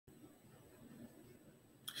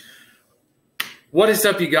What is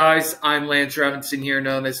up, you guys? I'm Lance Robinson here,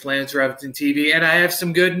 known as Lance Robinson TV, and I have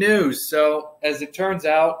some good news. So, as it turns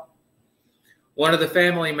out, one of the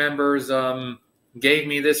family members gave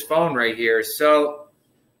me this phone right here. So,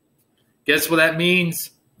 guess what that means?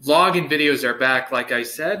 Vlogging videos are back, like I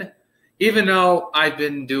said. Even though I've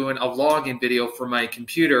been doing a vlogging video for my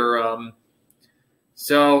computer,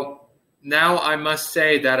 so now I must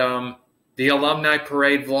say that the Alumni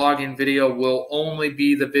Parade vlogging video will only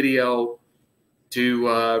be the video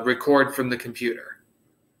to record from the computer.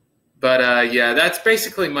 But yeah, that's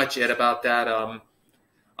basically much it about that.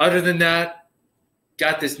 Other than that,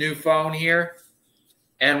 got this new phone here,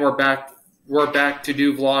 and we're back to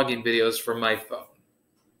do vlogging videos from my phone.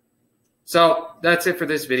 So that's it for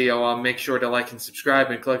this video. Make sure to like and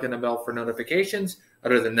subscribe and click on the bell for notifications.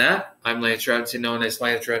 Other than that, I'm Lance Robinson, known as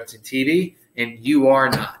Lance Robinson TV, and you are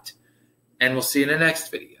not. And we'll see you in the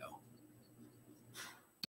next video.